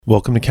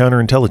Welcome to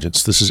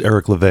Counterintelligence. This is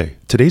Eric LeVay.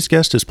 Today's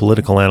guest is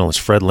political analyst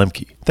Fred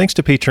Lemke. Thanks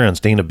to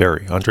Patreons Dana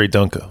Berry, Andre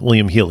Dunca,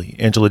 William Healy,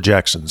 Angela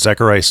Jackson,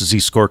 Zacharias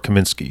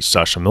Z-Score-Kaminsky,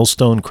 Sasha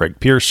Millstone, Craig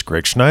Pierce,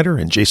 Greg Schneider,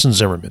 and Jason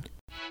Zimmerman.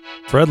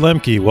 Fred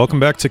Lemke, welcome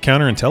back to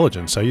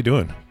Counterintelligence. How you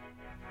doing?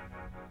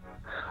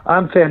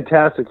 I'm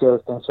fantastic,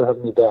 Eric. Thanks for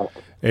having me back.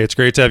 Hey, it's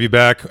great to have you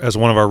back as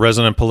one of our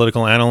resident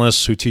political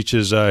analysts who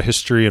teaches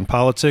history and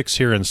politics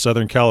here in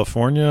Southern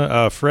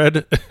California.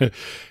 Fred,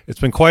 it's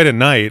been quite a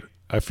night.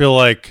 I feel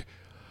like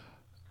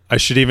I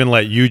should even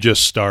let you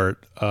just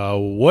start.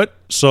 What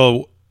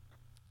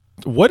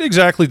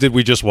exactly did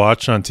we just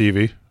watch on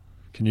TV?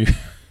 Can you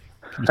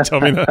tell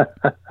me that?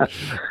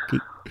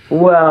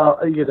 Well,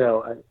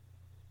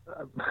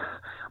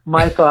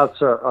 my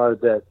thoughts are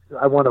that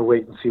I want to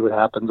wait and see what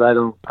happens.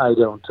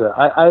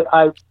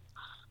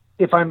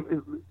 If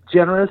I'm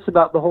generous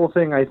about the whole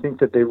thing, I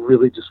think that they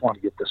really just want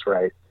to get this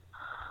right.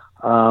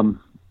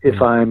 If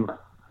I'm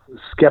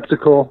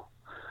skeptical,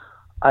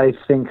 I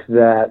think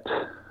that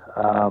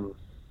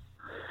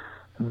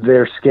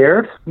they're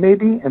scared,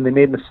 maybe, and they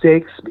made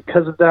mistakes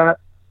because of that.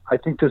 I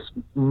think this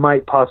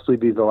might possibly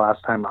be the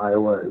last time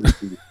Iowa is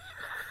the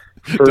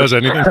first does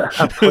anything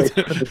place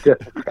for the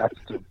Democrats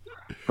to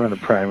run a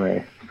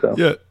primary. So.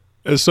 Yeah.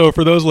 So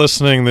for those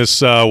listening,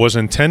 this was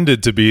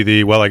intended to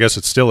be I guess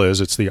it still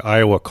is. It's the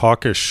Iowa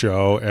Caucus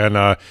show,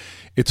 and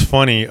it's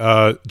funny.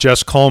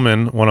 Jess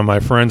Coleman, one of my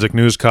forensic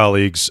news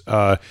colleagues,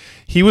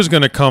 he was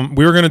going to come.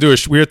 We were going to do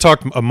we had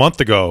talked a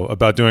month ago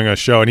about doing a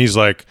show, and he's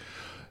like,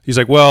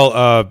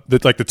 well,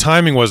 the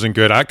timing wasn't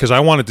good because I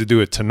wanted to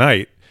do it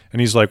tonight, and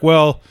he's like,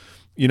 well,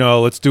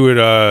 let's do it.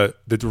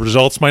 The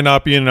results might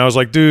not be in, and I was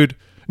like, dude,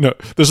 no,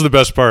 this is the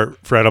best part,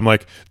 Fred. I'm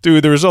like,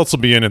 dude, the results will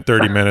be in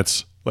 30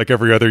 minutes, like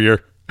every other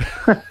year.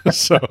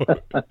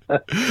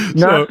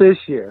 Not this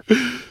year.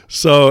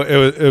 So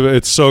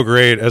it's so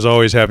great as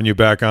always having you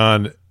back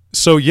on.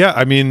 So yeah,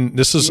 I mean,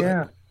 this is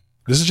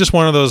just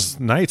one of those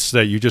nights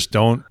that you just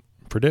don't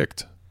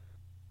predict.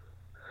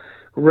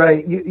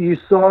 Right. You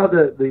saw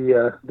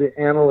the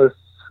analysts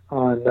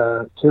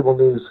on cable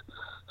news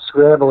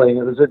scrambling.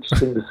 It was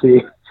interesting to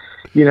see.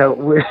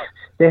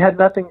 They had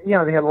nothing. They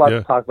had a lot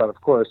to talk about, of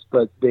course,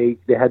 but they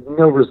had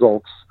no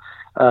results.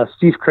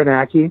 Steve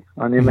Kornacki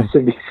on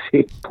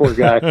MSNBC, poor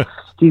guy,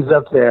 he's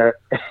up there,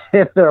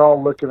 and they're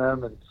all looking at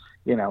him, and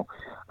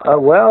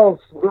well,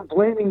 we're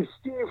blaming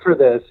Steve for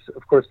this.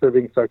 Of course, they're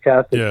being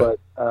sarcastic, but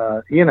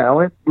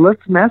it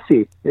looks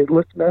messy. But at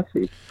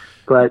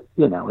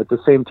the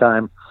same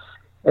time,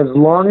 as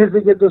long as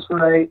they get this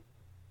right,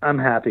 I'm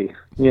happy.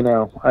 We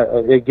all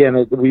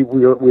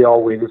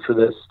waited for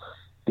this,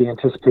 the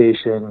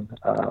anticipation,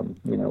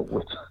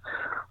 with.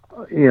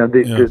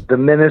 The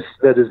menace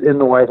that is in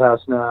the White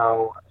House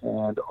now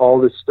and all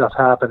this stuff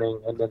happening,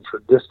 and then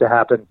for this to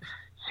happen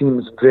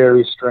seems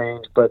very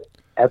strange, but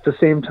at the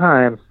same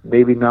time,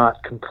 maybe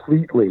not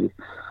completely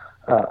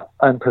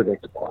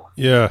unpredictable.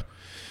 Yeah,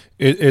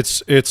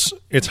 it's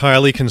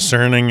highly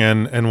concerning,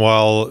 and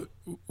while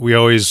we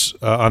always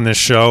on this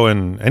show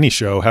and any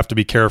show have to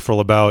be careful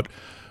about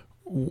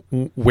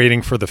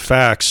waiting for the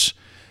facts,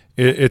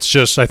 it's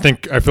just I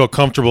feel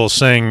comfortable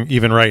saying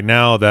even right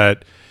now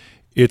that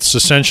it's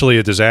essentially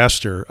a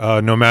disaster,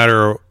 no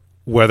matter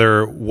what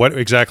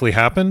exactly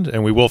happened,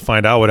 and we will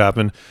find out what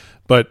happened.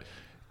 But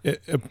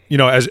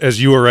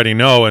as you already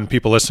know, and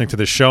people listening to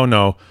this show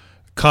know,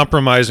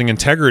 compromising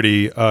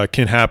integrity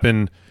can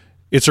happen.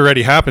 It's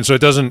already happened, so it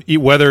doesn't.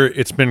 Whether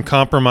it's been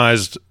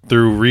compromised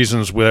through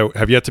reasons that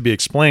have yet to be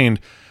explained,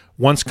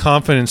 once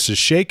confidence is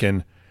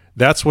shaken,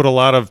 that's what a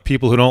lot of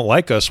people who don't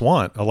like us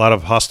want. A lot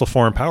of hostile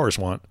foreign powers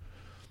want.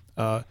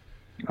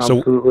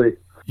 Absolutely.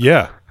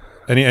 Yeah.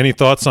 Any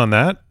thoughts on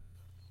that?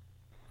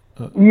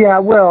 Yeah,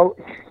 well,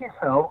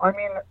 I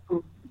mean,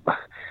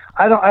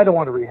 I don't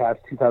want to rehash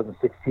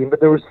 2016, but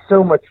there was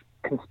so much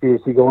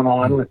conspiracy going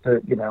on with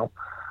the,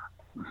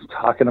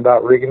 talking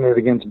about rigging it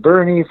against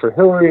Bernie for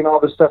Hillary and all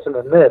this stuff, and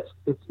then this.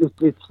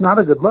 It's not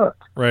a good look.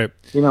 Right.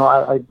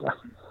 I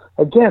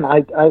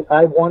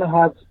want to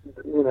have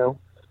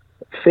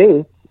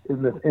faith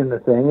in the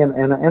thing,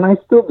 and I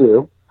still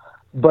do,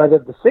 but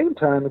at the same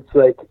time, it's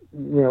like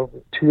to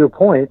your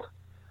point.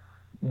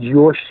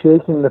 You're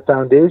shaking the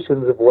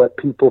foundations of what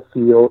people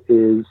feel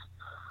is,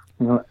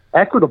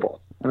 equitable.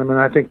 And I mean,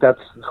 I think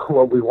that's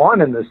what we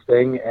want in this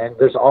thing. And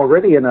there's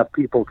already enough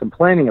people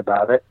complaining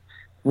about it,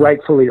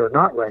 rightfully or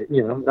not right,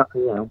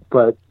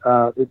 but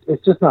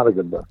it's just not a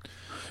good look.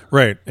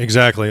 Right.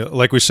 Exactly.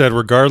 Like we said,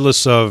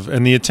 regardless of,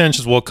 and the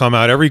intentions will come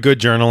out. Every great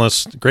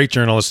journalist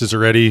is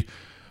already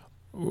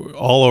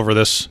all over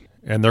this,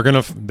 and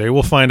they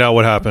will find out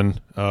what happened.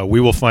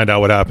 We will find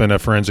out what happened at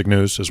Forensic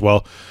News as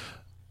well.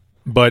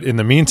 But in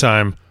the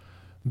meantime,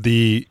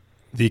 the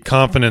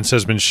confidence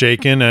has been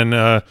shaken,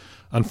 and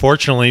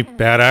unfortunately,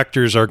 bad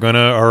actors are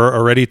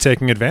already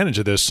taking advantage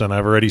of this, and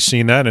I've already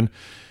seen that, and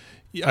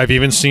I've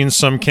even seen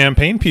some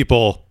campaign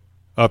people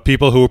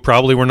who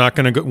probably were not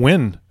going to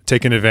win,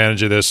 taking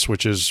advantage of this,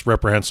 which is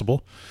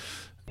reprehensible.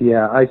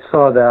 Yeah, I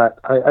saw that.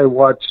 I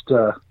watched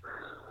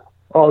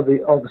all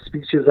the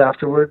speeches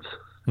afterwards,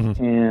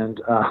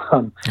 And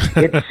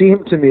it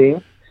seemed to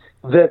me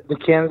that the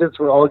candidates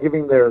were all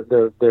giving their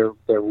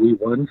 "we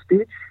won"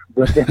 speech,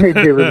 but then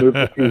they removed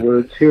a few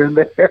words here and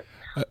there,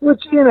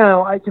 which,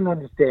 I can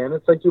understand.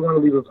 It's like you want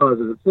to leave a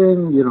positive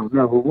thing. You don't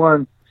know who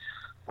won.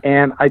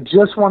 And I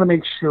just want to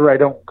make sure I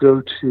don't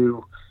go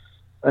to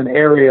an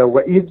area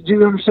where do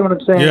you understand what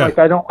I'm saying? Yeah. Like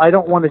I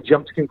don't want to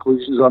jump to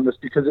conclusions on this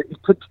because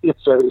it could be a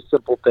very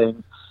simple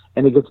thing,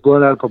 and it gets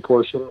blown out of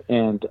proportion.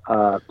 And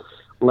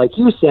like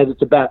you said,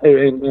 it's a bad,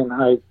 and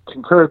I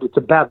concurred. It's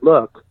a bad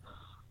look,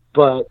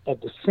 but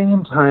at the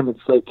same time,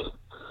 it's like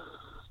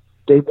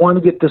they want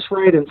to get this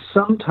right, and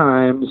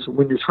sometimes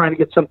when you're trying to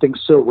get something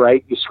so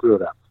right, you screw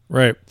it up.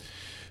 Right.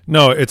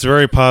 No, it's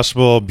very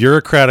possible.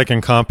 Bureaucratic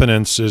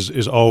incompetence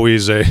is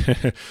always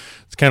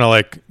it's kind of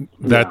like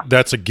that. Yeah.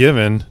 That's a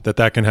given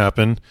that can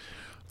happen.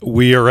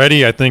 We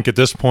already, I think at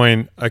this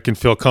point, I can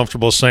feel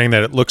comfortable saying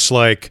that it looks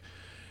like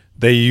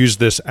they use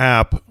this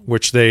app,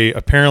 which they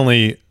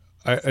apparently,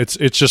 it's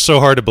just so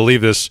hard to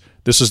believe this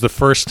is the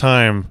first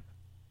time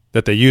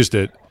that they used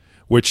it,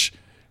 which,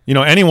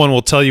 anyone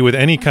will tell you with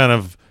any kind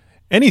of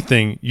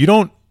anything,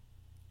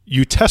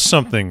 you test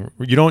something.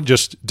 You don't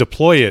just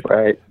deploy it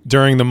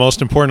during the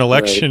most important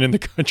election in the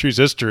country's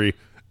history,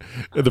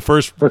 the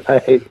first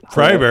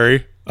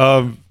primary.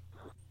 And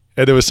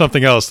there was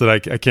something else that I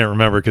can't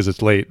remember because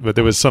it's late, but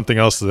there was something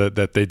else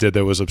that they did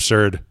that was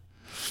absurd.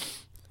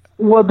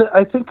 Well,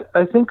 I think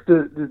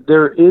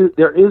there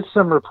is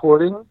some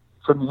reporting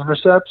from The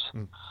Intercept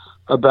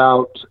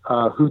about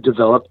who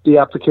developed the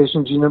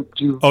application. Do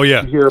you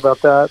hear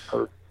about that?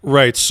 Or?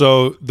 Right.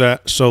 So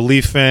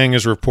Lee Fang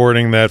is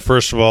reporting that,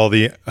 first of all,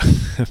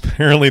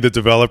 apparently the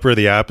developer of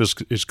the app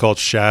is called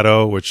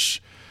Shadow,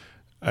 which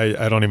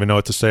I don't even know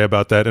what to say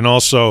about that. And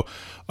also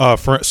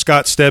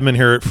Scott Stedman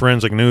here at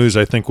Forensic News,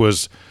 I think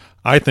was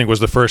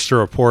the first to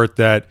report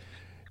that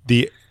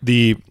the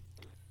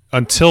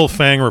until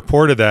Fang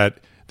reported that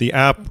the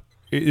app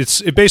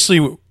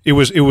it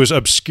was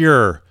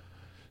obscure.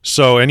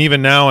 So, and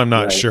even now I'm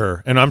not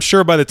sure. And I'm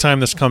sure by the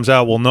time this comes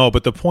out we'll know,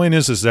 but the point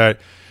is that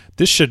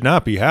this should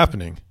not be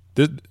happening.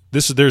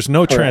 There's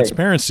no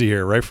transparency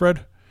here, right,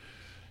 Fred?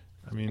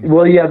 I mean,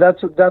 well, yeah,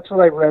 that's what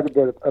I read a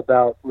bit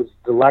about was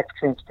the lack of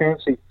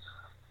transparency,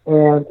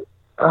 and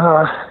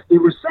they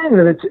were saying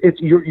that it's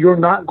you're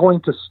not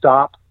going to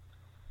stop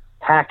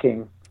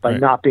hacking by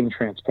not being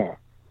transparent,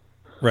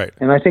 right?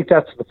 And I think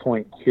that's the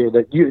point here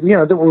that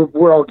that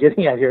we're all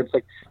getting at here. It's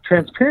like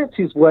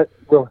transparency is what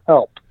will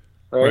help,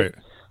 right?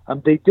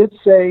 They did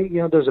say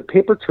there's a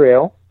paper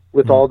trail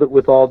with all the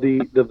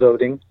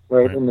voting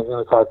in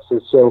the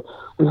caucuses. So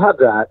we have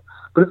that,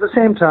 but at the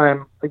same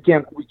time,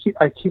 again,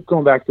 I keep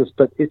going back to this,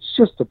 but it's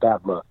just a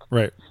bad look.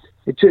 Right.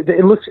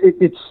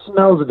 It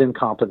smells of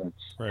incompetence,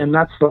 and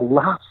that's the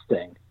last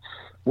thing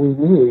we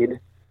need,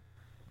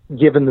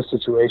 given the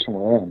situation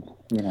we're in.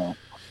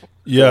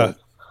 Yeah,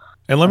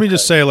 and let me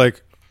just say,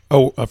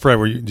 Fred,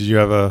 did you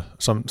have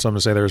something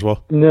to say there as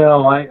well?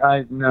 No,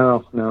 I'm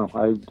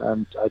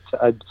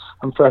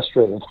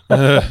frustrated.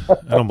 I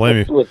don't blame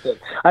you. With it.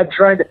 I'm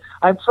trying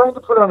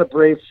to put on a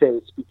brave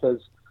face because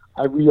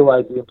I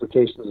realize the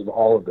implications of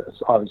all of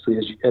this, obviously,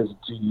 as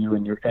do you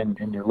and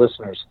your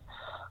listeners.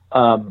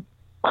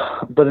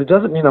 But it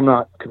doesn't mean I'm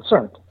not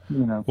concerned.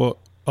 Well,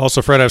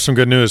 also, Fred, I have some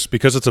good news.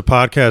 Because it's a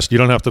podcast, you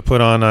don't have to put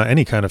on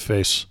any kind of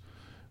face.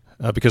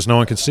 Because no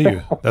one can see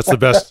you. That's the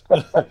best.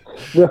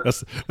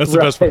 that's the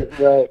best part.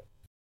 Right.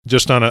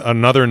 Just on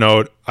another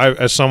note,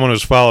 as someone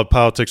who's followed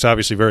politics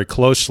obviously very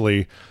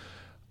closely,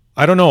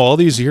 I don't know, all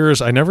these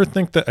years, I never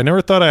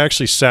thought I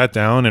actually sat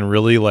down and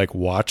really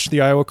watched the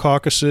Iowa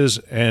caucuses,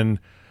 and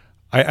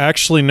I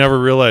actually never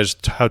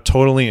realized how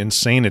totally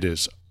insane it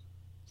is.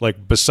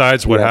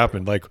 Besides what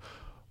happened,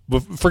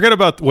 forget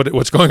about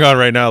what's going on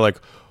right now.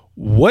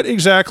 What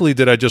exactly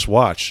did I just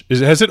watch?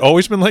 Has it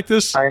always been like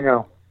this? I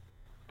know.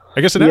 I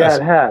guess it has. Yeah,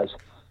 it has.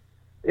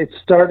 It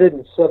started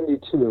in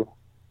 1972,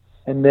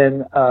 and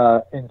then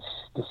in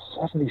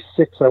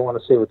 1976, I want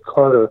to say, with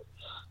Carter.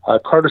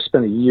 Carter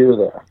spent a year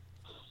there,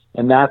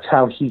 and that's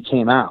how he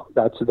came out.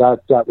 That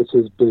was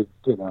his big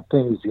thing.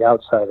 He's the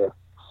outsider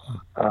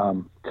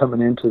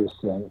coming into this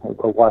thing,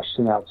 a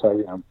Washington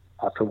outsider,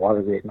 after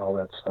Watergate and all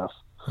that stuff.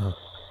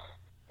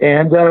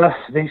 And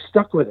they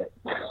stuck with it.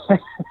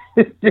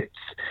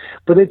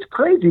 But it's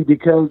crazy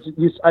because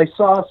I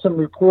saw some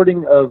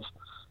reporting of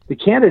the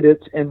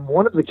candidates, and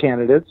one of the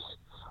candidates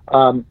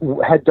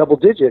had double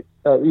digit,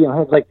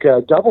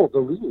 had double the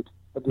lead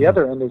of the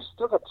other, and they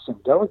still got the same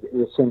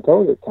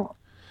delegate count.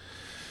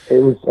 It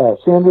was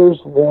Sanders,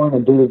 Warren,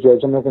 and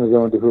Buttigieg. I'm not going to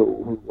go into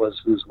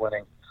who's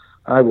winning.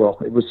 I will.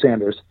 It was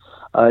Sanders.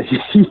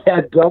 He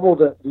had double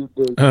the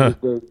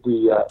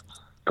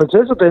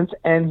participants,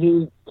 and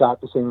he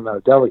got the same amount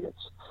of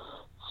delegates.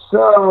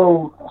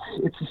 So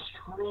it's a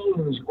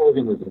strange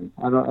organism.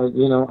 I don't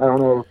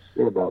know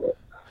about it.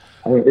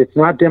 I mean, it's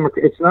not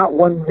Democrat. It's not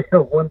one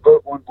vote,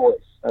 one voice.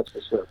 That's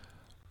for sure.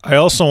 I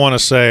also want to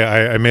say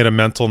I made a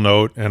mental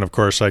note, and of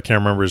course I can't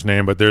remember his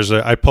name, but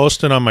I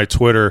posted on my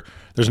Twitter.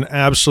 There's an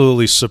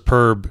absolutely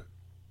superb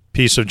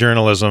piece of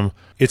journalism.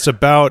 It's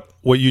about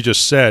what you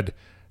just said,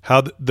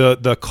 how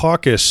the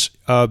caucus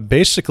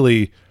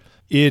basically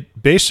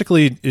it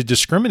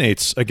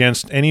discriminates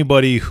against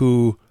anybody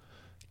who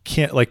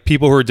can't, like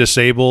people who are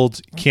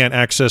disabled can't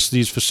access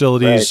these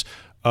facilities.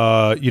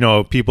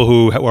 Right. People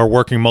who are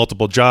working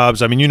multiple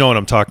jobs. I mean, you know what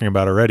I'm talking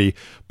about already.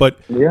 But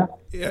yeah,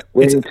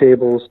 waiting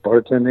tables,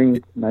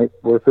 bartending, night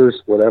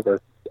workers,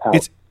 whatever.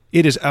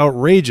 It is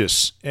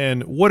outrageous,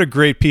 and what a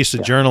great piece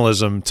of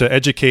journalism to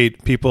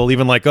educate people,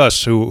 even like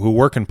us who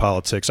work in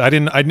politics. I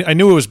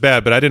knew it was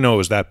bad, but I didn't know it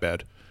was that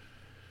bad.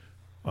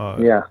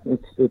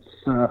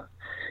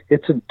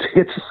 It's a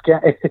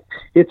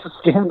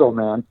scandal,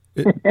 man.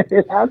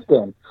 It has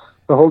been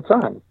the whole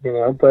time,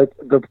 But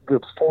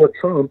before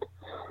Trump,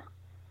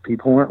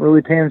 people weren't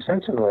really paying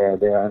attention the way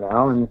they are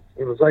now, and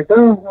it was like,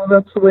 oh, well,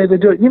 that's the way they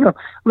do it.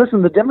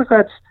 Listen, the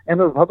Democrats and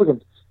the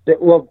Republicans.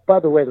 By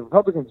the way, the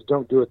Republicans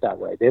don't do it that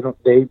way. They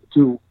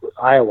do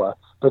Iowa,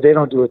 but they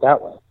don't do it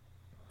that way.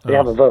 They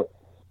have a vote.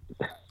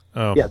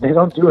 Oh. Yeah, they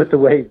don't do it the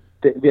way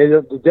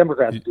the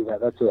Democrats do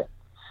that. That's it.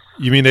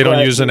 You mean they don't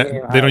use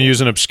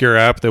an obscure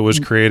app that was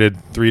created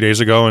 3 days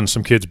ago in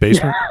some kid's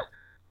basement?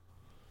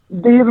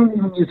 They don't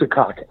even use a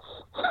caucus.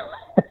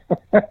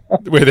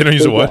 Wait, they don't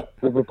use a what?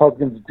 The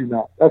Republicans do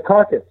not. A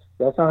caucus.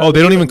 That's not. Oh,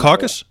 they don't even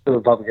caucus? The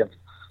Republicans.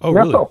 Oh,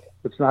 really? No,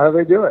 it's not how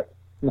they do it.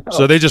 No.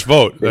 So they just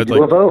vote. They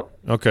do a vote.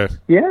 Okay.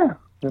 Yeah.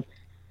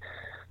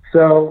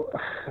 So.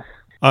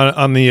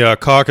 On the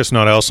caucus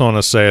note, I also want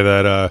to say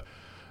that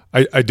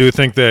I do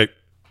think that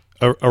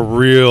a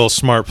real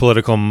smart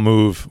political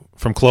move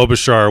from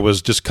Klobuchar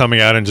was just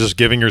coming out and just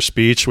giving her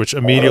speech, which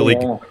immediately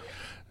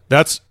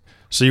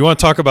so you want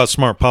to talk about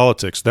smart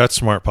politics? That's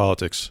smart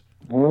politics.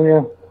 Oh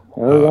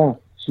yeah.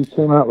 She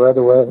came out right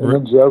away, and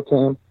then Joe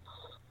came,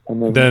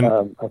 and then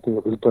I think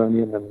it was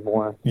Bernie, and then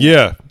more.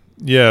 Yeah.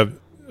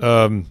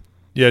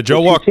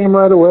 Joe came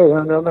right away.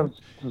 I know that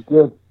was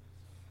good.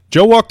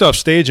 Joe walked off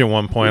stage at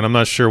one point. I'm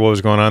not sure what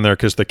was going on there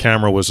because the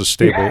camera was a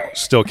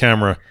still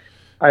camera.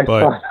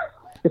 That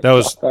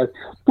was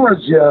poor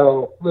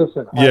Joe.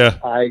 Listen,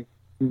 I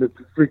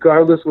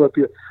regardless of what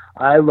people,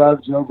 I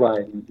love Joe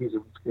Biden.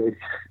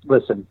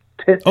 Listen.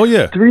 Oh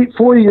yeah.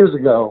 3-4 years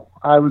ago,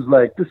 I was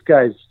like, this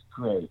guy's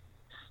great.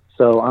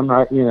 So I'm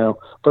not,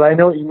 but I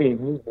know what you mean.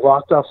 He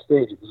walked off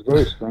stage. It was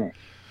very strange.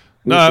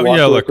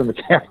 Look,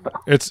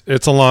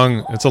 it's a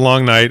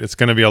long night. It's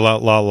going to be a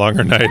lot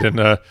longer night.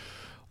 And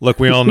look,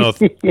 we all know,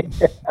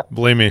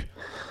 believe me.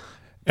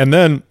 And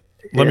then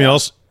let me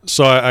also.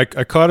 So I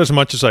caught as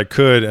much as I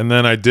could, and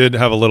then I did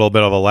have a little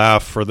bit of a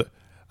laugh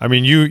I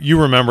mean,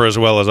 you remember as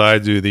well as I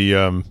do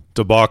the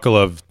debacle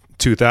of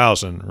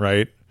 2000,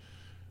 right?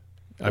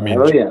 I mean,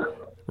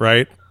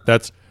 right?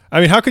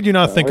 How could you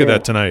not think of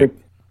that tonight?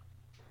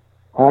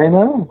 I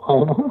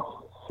know.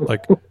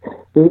 Like,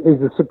 is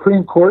the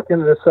Supreme Court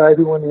going to decide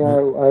who won the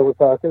Iowa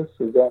caucus?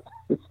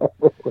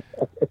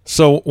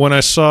 So when I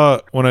saw,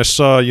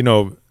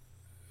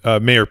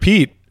 Mayor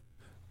Pete,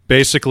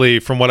 basically,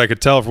 from what I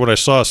could tell, from what I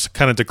saw,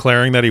 kind of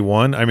declaring that he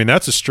won. I mean,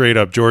 that's a straight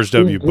up George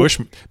W. Bush.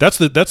 That's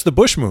the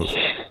Bush move.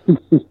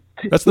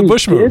 That's the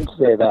Bush move. He did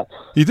say that.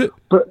 He did.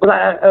 But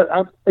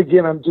I'm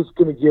just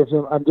going to give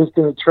him. I'm just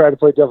going to try to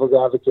play devil's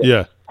advocate.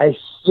 Yeah. I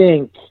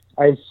think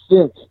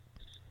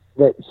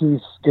that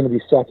he's going to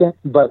be second,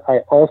 but I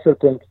also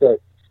think that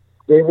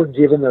they were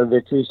given their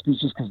victory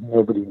speeches because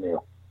nobody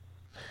knew.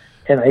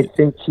 And I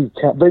think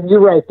but you're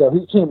right though.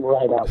 He came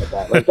right out with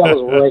that. Like that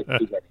was right in the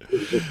beginning. It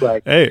was just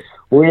like, hey,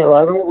 we don't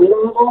have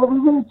all the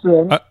votes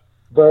in,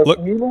 but look,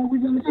 we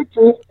got a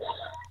victory.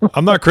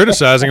 I'm not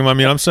criticizing him. I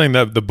mean, I'm saying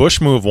that the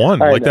Bush move won.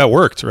 Like that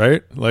worked,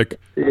 right? Like,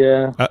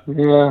 yeah,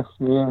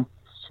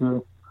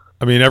 true.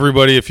 I mean,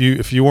 everybody, if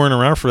you weren't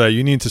around for that,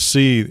 you need to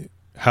see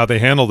how they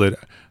handled it.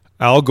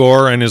 Al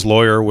Gore and his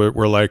lawyer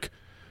were like,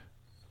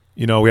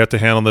 we have to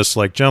handle this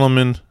like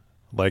gentlemen,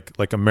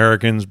 like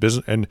Americans,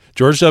 business. And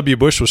George W.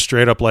 Bush was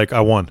straight up like, I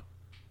won.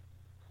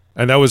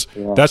 And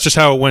that's just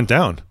how it went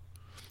down.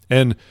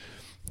 And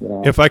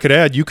if I could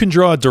add, you can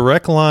draw a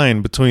direct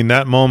line between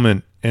that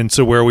moment and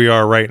to where we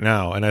are right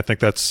now. And I think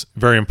that's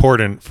very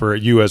important for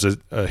you as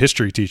a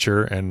history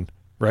teacher. And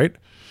right,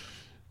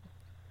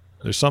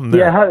 there's something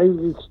there. Yeah, how do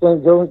you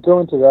explain? Go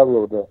into that a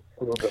little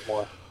bit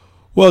more.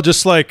 Well,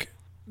 just like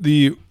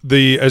the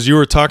as you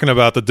were talking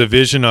about the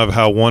division of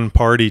how one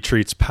party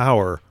treats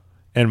power,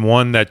 and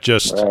one that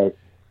just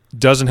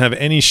doesn't have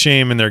any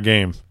shame in their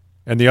game,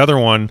 and the other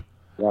one,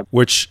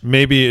 which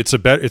maybe it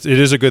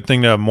is a good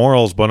thing to have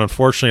morals, but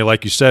unfortunately,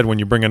 like you said, when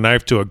you bring a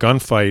knife to a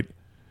gunfight,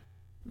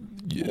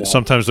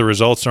 sometimes the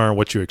results aren't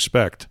what you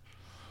expect.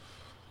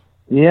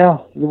 Yeah,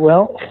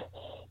 well,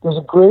 there's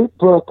a great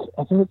book.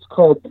 I think it's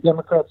called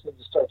 "Democrats Need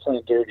to Start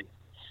Playing Dirty,"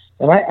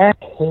 and I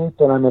hate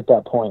that I'm at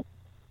that point.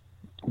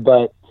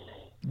 But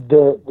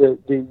the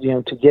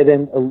to get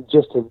in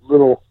just a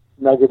little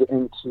nugget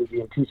into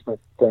the impeachment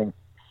thing,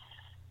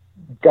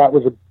 that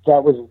was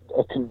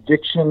a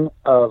conviction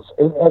of,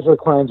 in Ezra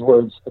Klein's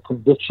words, a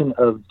conviction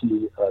of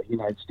the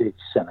United States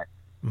Senate.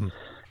 Mm-hmm.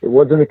 It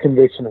wasn't a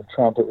conviction of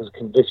Trump; it was a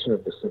conviction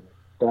of the Senate.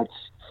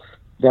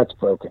 That's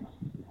broken.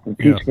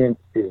 Impeachment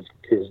is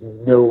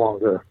no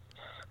longer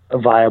a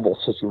viable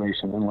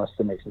situation unless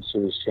they make some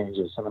serious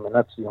changes. And I mean,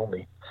 that's the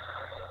only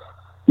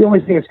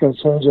thing that's going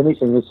to change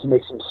anything is to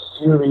make some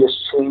serious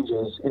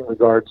changes in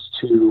regards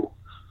to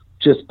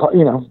just,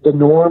 the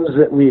norms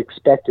that we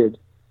expected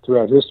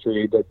throughout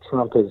history that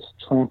Trump has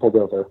trampled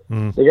over.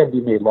 They got to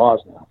be made laws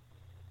now.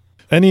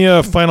 Any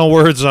final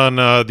words on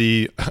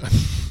the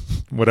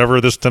whatever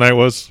this tonight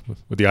was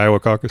with the Iowa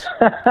caucus?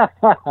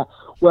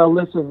 Well,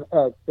 listen,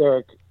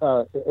 Eric.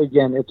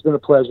 Again, it's been a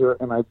pleasure,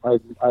 and I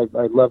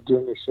love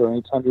doing this show.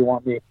 Anytime you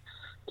want me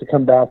to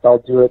come back, I'll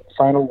do it.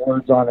 Final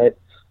words on it.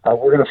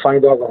 We're going to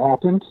find out what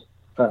happened.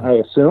 I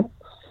assume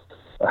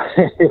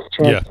if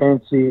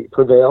transparency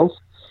prevails,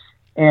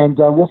 and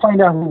we'll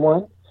find out who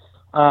won.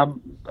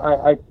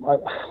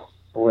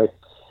 Boy.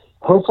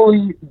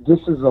 Hopefully, this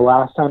is the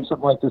last time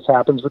something like this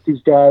happens with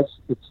these guys.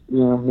 It's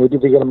maybe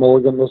they get a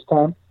mulligan this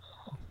time.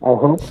 I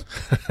hope.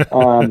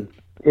 But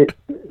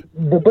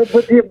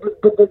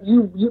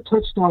you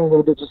touched on a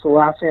little bit. Just the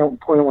last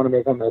point I want to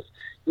make on this.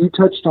 You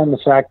touched on the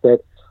fact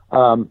that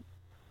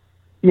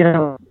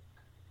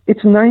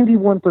it's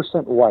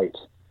 91% white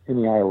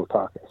in the Iowa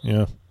caucus.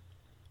 Yeah,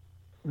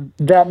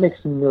 that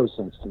makes no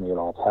sense to me at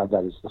all. To have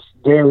that as the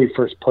very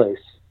first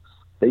place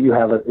that you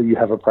have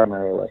a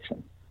primary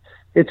election.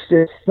 It's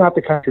not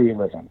the country you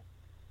live in.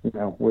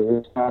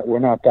 We're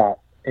not that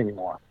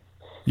anymore.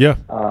 Yeah.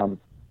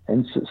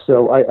 And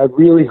so I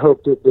really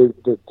hope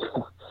that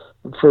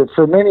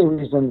for many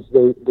reasons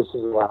this is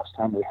the last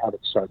time we have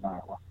it start in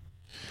Iowa.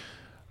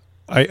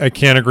 I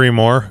can't agree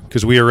more,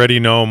 because we already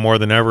know more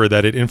than ever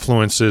that it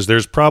influences.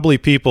 There's probably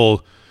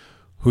people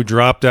who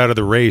dropped out of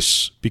the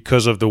race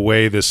because of the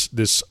way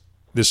this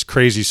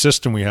crazy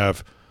system we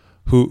have,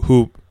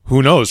 who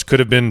knows, could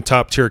have been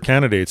top tier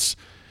candidates.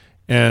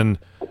 And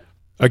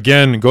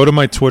again, go to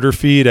my Twitter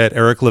feed at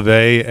Eric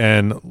LeVay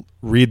and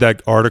read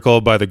that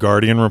article by the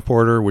Guardian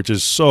reporter, which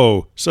is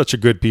such a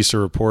good piece of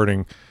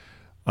reporting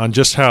on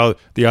just how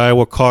the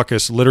Iowa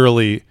caucus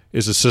literally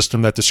is a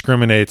system that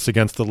discriminates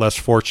against the less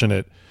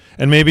fortunate.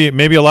 And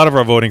maybe a lot of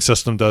our voting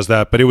system does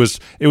that, but it was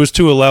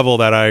to a level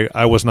that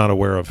I was not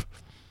aware of.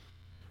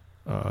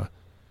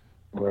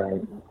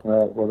 Right.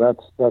 Well,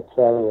 that's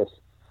fabulous.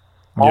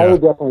 I will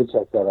definitely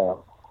check that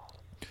out.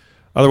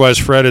 Otherwise,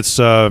 Fred, it's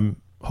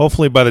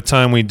hopefully by the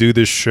time we do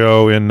this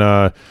show in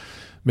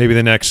maybe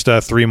the next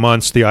 3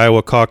 months, the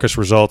Iowa caucus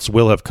results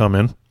will have come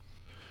in.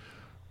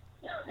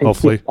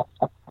 Hopefully.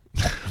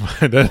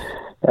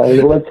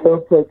 Let's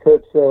hope so.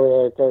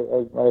 I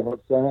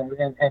hope so.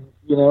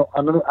 And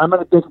I'm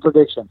gonna make a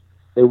prediction.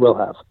 They will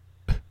have.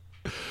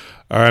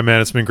 All right,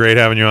 man. It's been great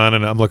having you on,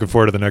 and I'm looking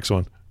forward to the next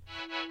one.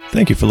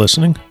 Thank you for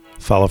listening.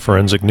 Follow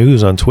Forensic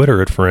News on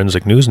Twitter at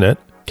Forensic Newsnet.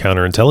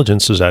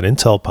 Counterintelligence is at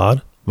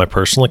IntelPod. My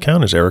personal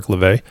account is Eric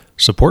LeVay.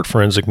 Support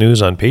Forensic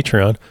News on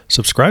Patreon.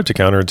 Subscribe to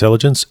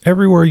Counterintelligence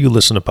everywhere you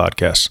listen to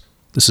podcasts.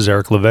 This is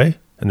Eric LeVay,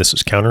 and this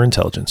is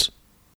Counterintelligence.